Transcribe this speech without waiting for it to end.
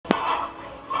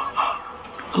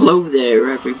Hello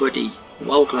there everybody,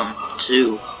 welcome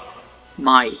to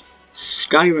my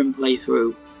Skyrim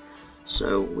playthrough.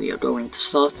 So we are going to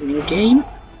start a new game,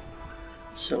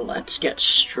 so let's get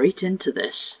straight into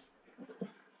this.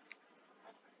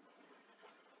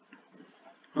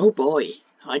 Oh boy,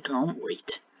 I can't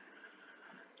wait.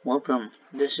 Welcome,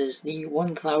 this is the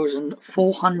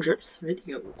 1400th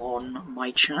video on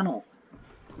my channel.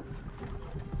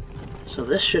 So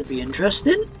this should be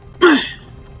interesting.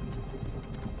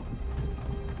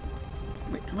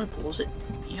 Wait, can I pause it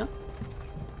here?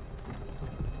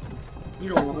 You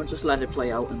know what, I'll just let it play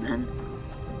out and then...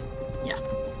 yeah.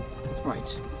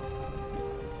 Right.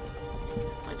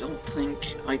 I don't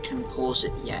think I can pause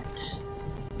it yet.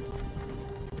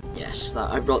 Yes, that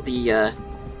I've got the,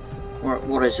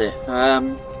 what is it?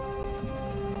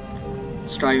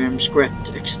 Skyrim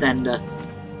script extender.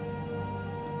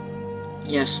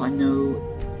 Yes, I know,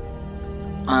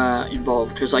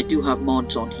 involved, because I do have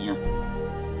mods on here.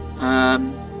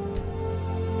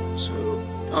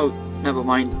 Oh, never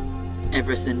mind.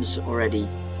 Everything's already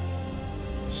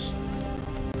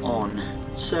on.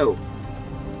 So,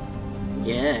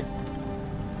 yeah.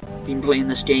 Been playing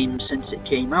this game since it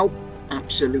came out.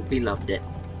 Absolutely loved it.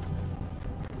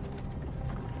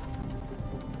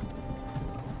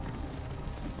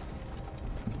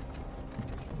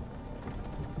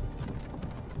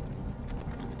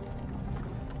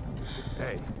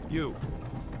 Hey, you.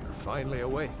 You're finally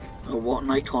awake. Oh, what an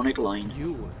iconic line.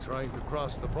 You were trying to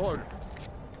cross the border.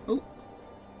 Oh,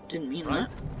 didn't mean right?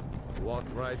 that.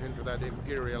 Walked right into that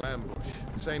Imperial ambush.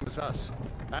 Same as us.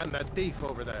 And that thief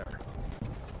over there.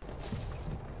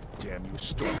 Damn you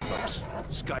stormcloaks.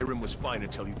 Skyrim was fine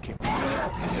until you came. The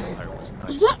Empire was nice.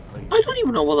 Was that? I don't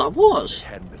even know what that was.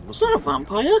 Was that a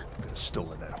vampire? Could have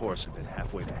stolen that horse and been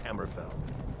halfway to Hammerfell.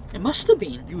 It must have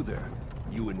been. You there.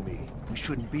 You and me. We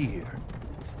shouldn't be here.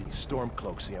 It's these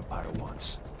stormcloaks the Empire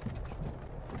wants.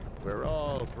 We're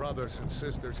all brothers and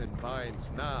sisters in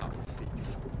binds now,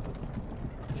 thief.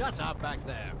 Shut up back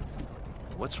there.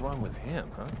 What's wrong with him,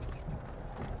 huh?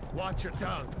 Watch your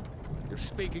tongue. You're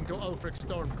speaking to Ulfric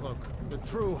Stormcloak, the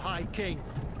true High King.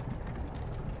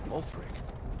 Ulfric?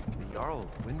 The Jarl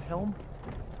of Windhelm?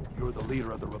 You're the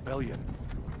leader of the rebellion.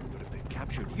 But if they've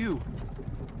captured you...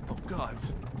 Oh God,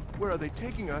 where are they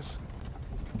taking us?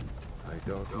 I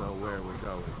don't know where we're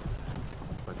going,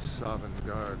 but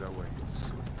Sovngarde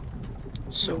awaits.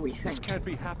 So we think. This can't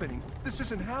be happening. This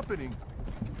isn't happening.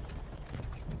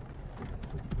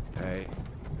 Hey,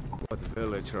 what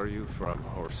village are you from,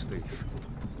 horse thief?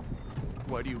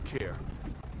 Why do you care?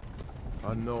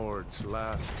 A Nord's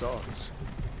last thoughts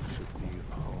should be of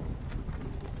home.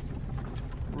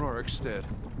 Rorikstead.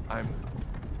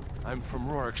 I'm from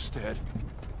Rorikstead.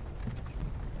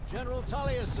 General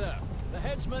Talia, sir. The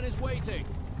headsman is waiting.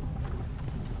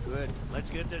 Good. Let's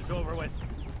get this over with.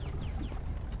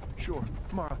 Sure.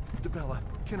 Mara, Debella,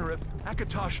 Kinnereth,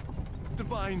 Akatosh,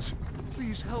 Divines,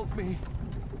 please help me.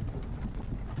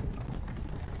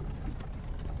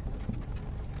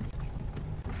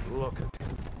 Look at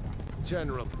him.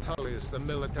 General Tully is the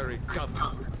military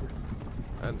governor.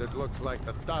 And it looks like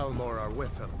the Dalmor are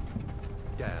with him.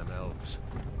 Damn elves.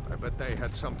 I bet they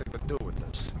had something to do with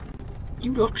this.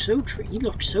 You look so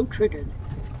triggered.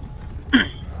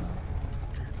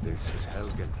 This is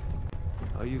Helgen.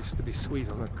 I used to be sweet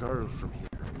on a girl from here.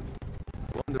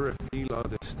 Wonder if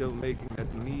Elod is still making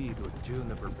that mead with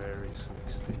juniper berries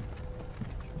mixed in.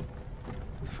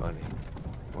 Funny.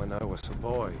 When I was a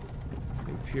boy,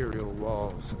 Imperial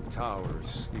walls and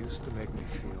towers used to make me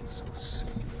feel so safe.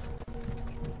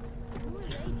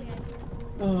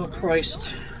 Oh Christ.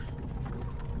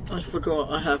 I forgot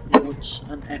I have mods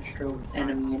and extra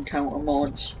enemy encounter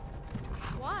mods.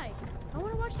 Why? I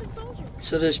want to watch the soldiers.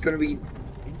 So there's going to be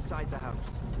Inside the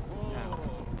house.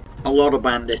 a lot of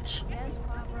bandits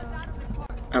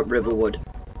at Riverwood.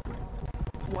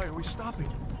 Why are we stopping?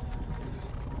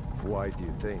 Why do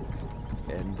you think?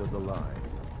 End of the line.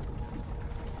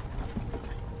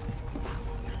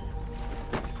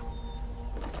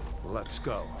 Let's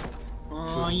go.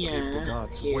 Oh Shouldn't keep the yeah,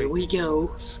 gods here we waiting go.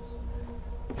 for us.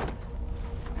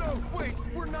 No, wait,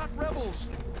 we're not rebels.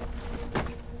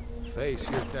 Face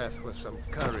your death with some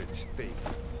courage, thief.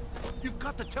 You've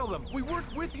got to tell them we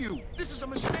weren't with you. This is a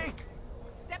mistake.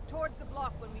 Step towards the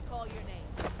block when we call your name.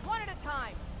 One at a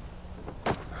time.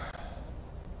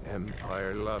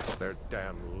 Empire loves their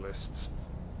damn lists.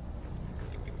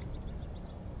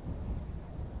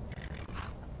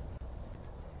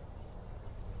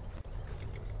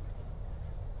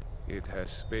 It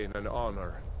has been an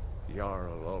honor,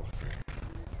 Jarl Ulfric.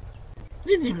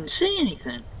 They didn't even say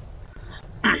anything.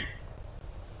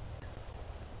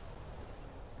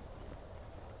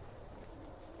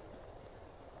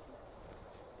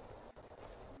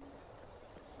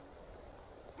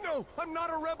 No, I'm not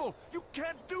a rebel. You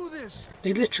can't do this.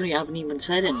 They literally haven't even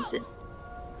said anything.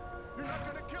 You're not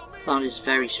gonna kill me. That is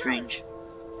very strange.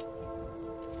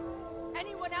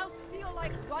 Anyone else feel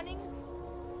like running?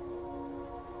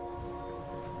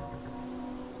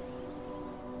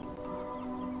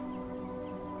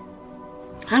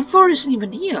 How far isn't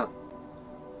even here?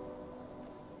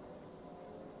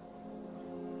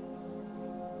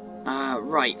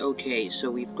 Right, okay, so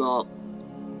we've got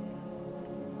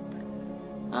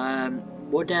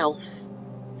Wood Elf,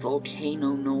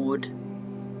 Volcano Node,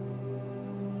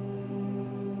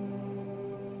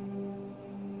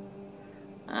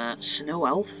 Snow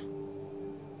Elf,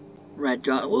 Red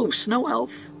Guy. Oh, Snow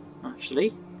Elf, actually.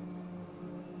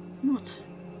 What?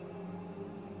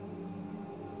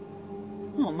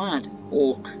 Oh, mad.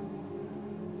 Orc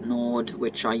Node,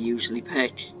 which I usually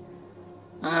pick.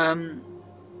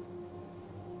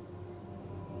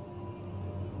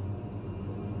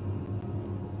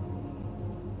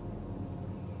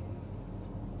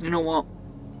 You know what?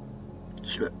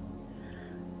 Sure.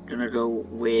 Gonna go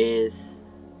with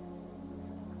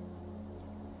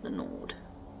the Nord.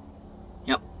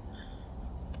 Yep.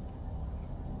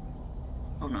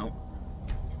 Oh no.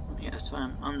 Yes,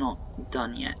 I'm not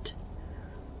done yet.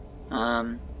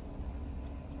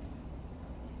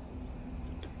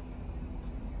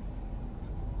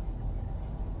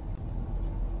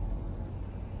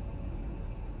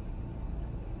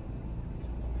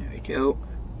 There we go.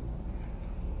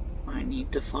 I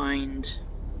need to find...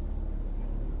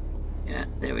 Yeah,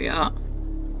 there we are.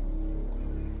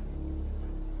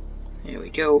 There we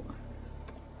go.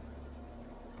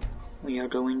 We are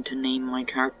going to name my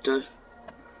character.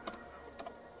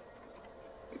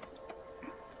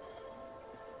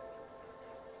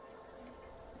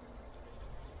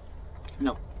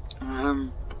 No.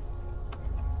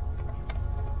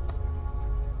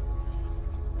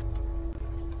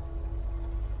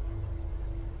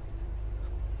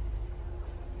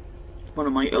 One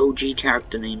of my OG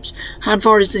character names.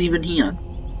 Hadvar isn't even here.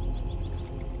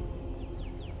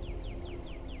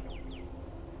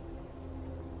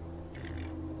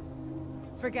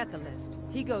 Forget the list.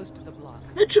 He goes to the block.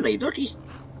 Literally, look, he's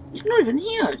not even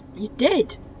here. He's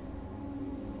dead.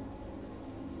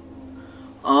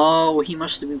 Oh, he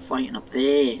must have been fighting up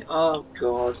there. Oh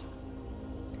god.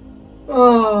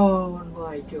 Oh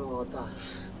my god,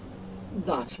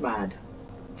 that's mad.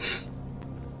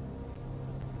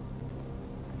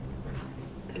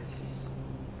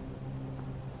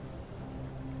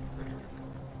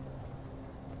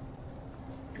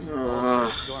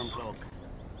 Stormcloak.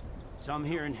 Some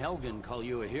here in Helgen call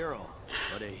you a hero,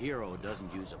 but a hero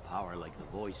doesn't use a power like the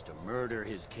voice to murder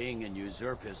his king and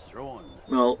usurp his throne.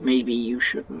 Well, maybe you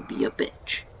shouldn't be a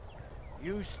bitch.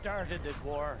 You started this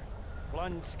war,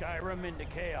 plunged Skyrim into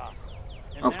chaos,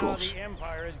 and Of now course. the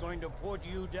Empire is going to put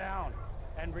you down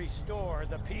and restore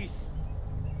the peace.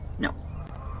 No.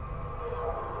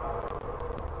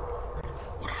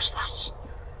 What was that?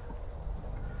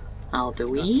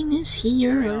 Alduin is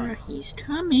here. He's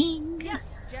coming.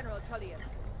 Yes, General Tullius.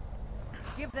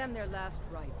 Give them their last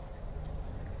rites.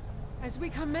 As we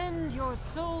commend your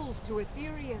souls to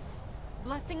Aetherius,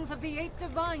 blessings of the 8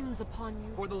 divines upon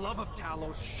you. For the love of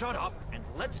Talos, shut up and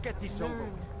let's get this over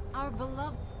Learn with. our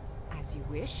beloved as you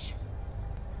wish.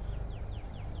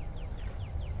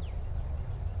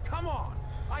 Come on!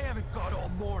 I haven't got all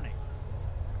morning.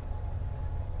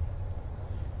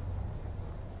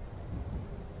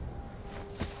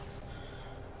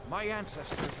 My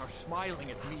ancestors are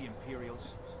smiling at me,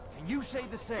 Imperials. Can you say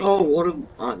the same? Oh, what a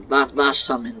that's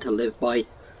something to live by,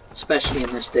 especially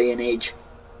in this day and age.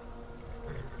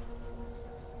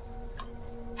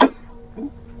 You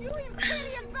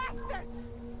Imperial bastards!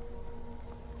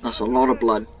 That's a lot of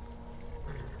blood.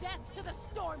 Death to the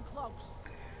Stormcloaks!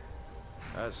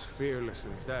 As fearless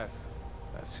in death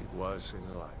as he was in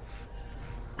life.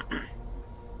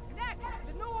 Next,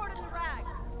 the Nord and the Rags!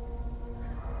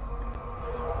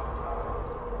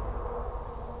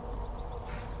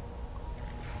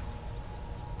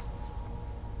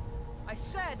 I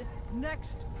said,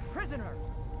 next prisoner!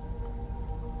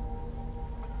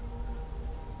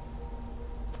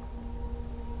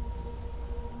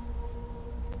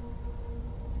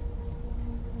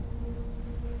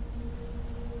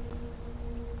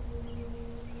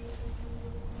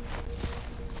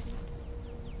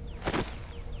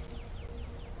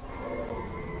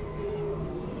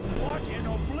 What in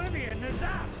oblivion is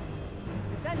that?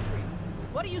 The sentries.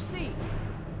 What do you see?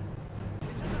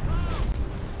 It's in the clouds!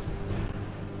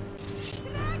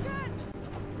 Dragon!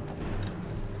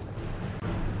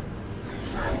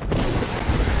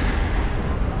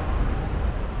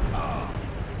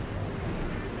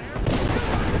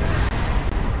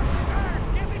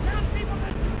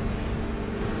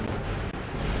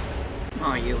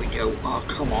 go. Oh,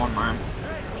 come on, man.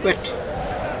 Quick. Here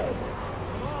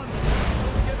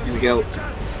we go.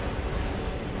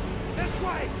 This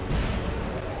way.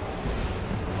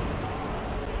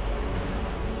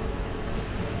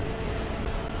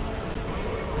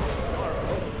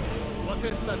 What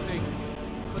is that thing?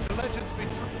 Could the legends be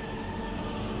true?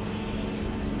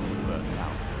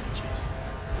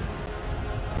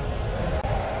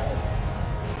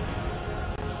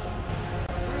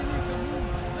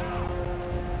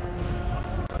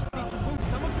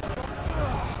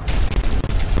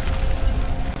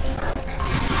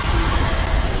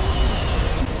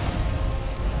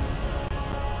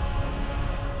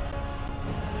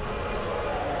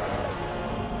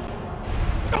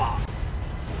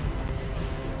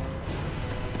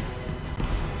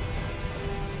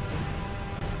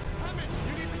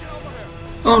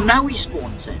 Oh, now he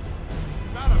spawns in.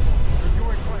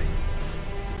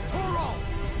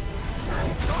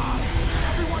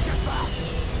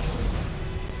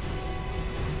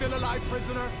 Still alive,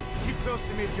 prisoner? Keep close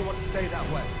to me if you want to stay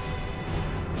that way.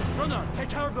 Gunnar, take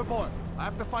care of the boy. I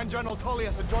have to find General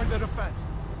Tullius and join the defense.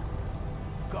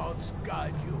 God's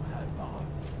guide you, Hadvar.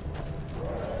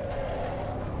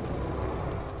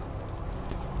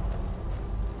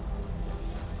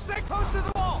 Stay close to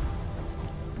the wall!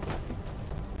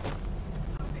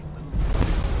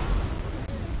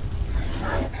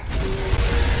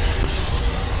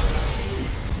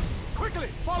 Quickly,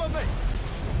 follow me!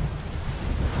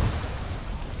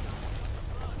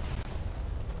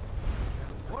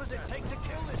 What does it take to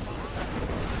kill this monster?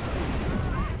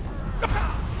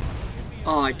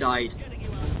 Oh, I died.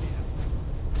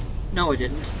 No, I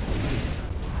didn't.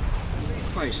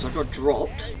 Christ, I got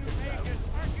dropped.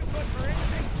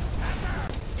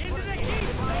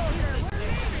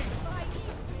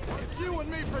 It's you and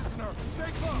me, prisoner.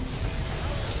 Stay close.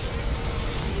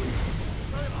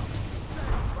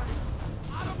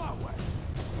 Out of my way.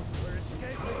 We're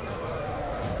escaping now.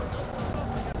 Don't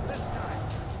stop us this time.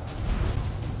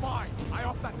 Fine. I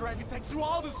hope that dragon takes you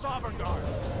all to Sovngarde.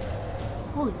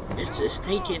 Oh, it's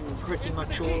taken pretty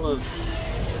much all of...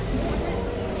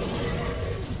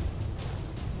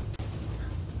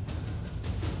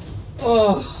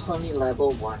 Oh, only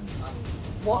level 1.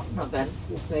 What an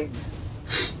eventful thing.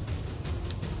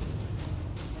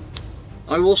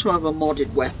 I also have a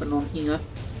modded weapon on here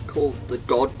called the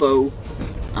God Bow,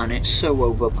 and it's so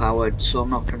overpowered, so I'm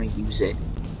not going to use it.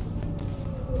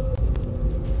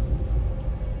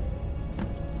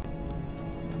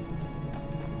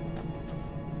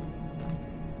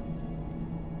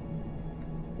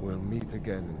 We'll meet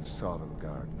again in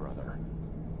Sovngarde, brother.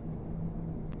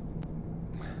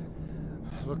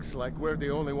 Looks like we're the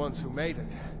only ones who made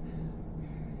it.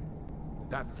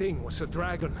 That thing was a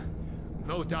dragon,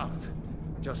 no doubt.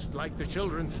 Just like the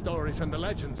children's stories and the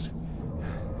legends.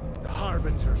 The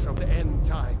harbingers of the end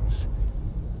times.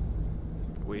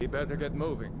 We better get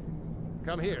moving.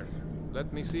 Come here.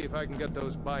 Let me see if I can get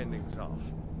those bindings off.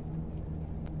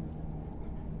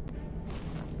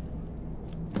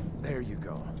 There you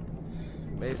go.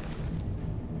 You made it.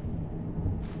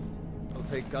 I'll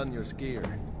take Gunnar's gear.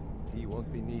 He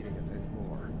won't be needing it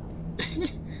anymore.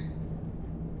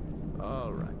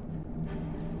 All right.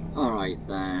 Alright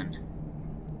then.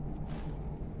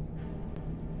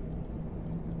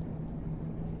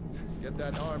 Get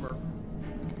that armor.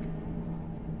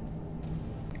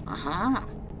 Aha!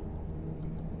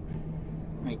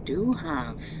 I do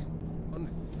have...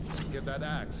 Get that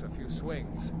axe a few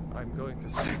swings. I'm going to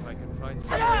see if I can find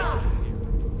something out here.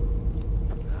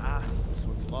 Ah, this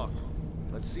one's locked.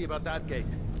 Let's see about that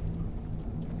gate.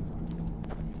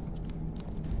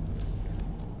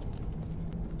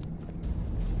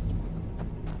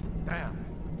 Damn,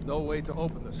 no way to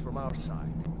open this from our side.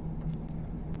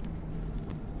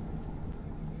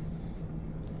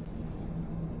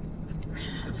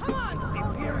 Come on,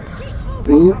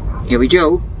 Ooh, here we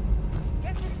go.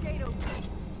 get this gate open.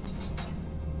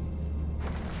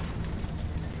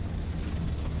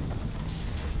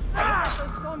 Ah!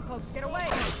 Those stormcloaks, get away!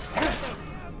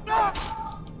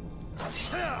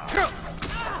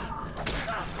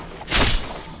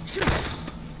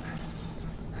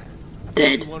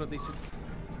 Dead. One of these.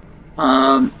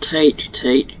 Take.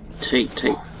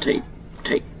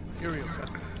 Imperial set.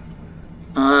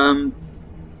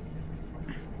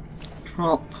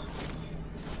 Drop.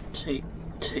 Take,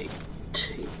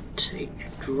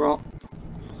 drop.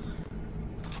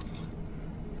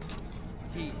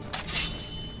 Key.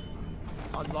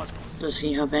 Unlock. Does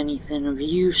he have anything of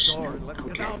use? Door, let's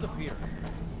get out of here.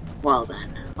 Well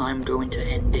then, I'm going to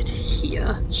end it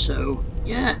here. So,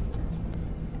 yeah.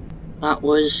 That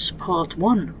was part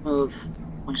 1 of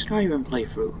my Skyrim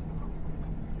playthrough.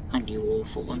 and you all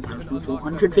for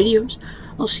 1,400 videos.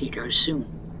 I'll see you guys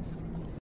soon.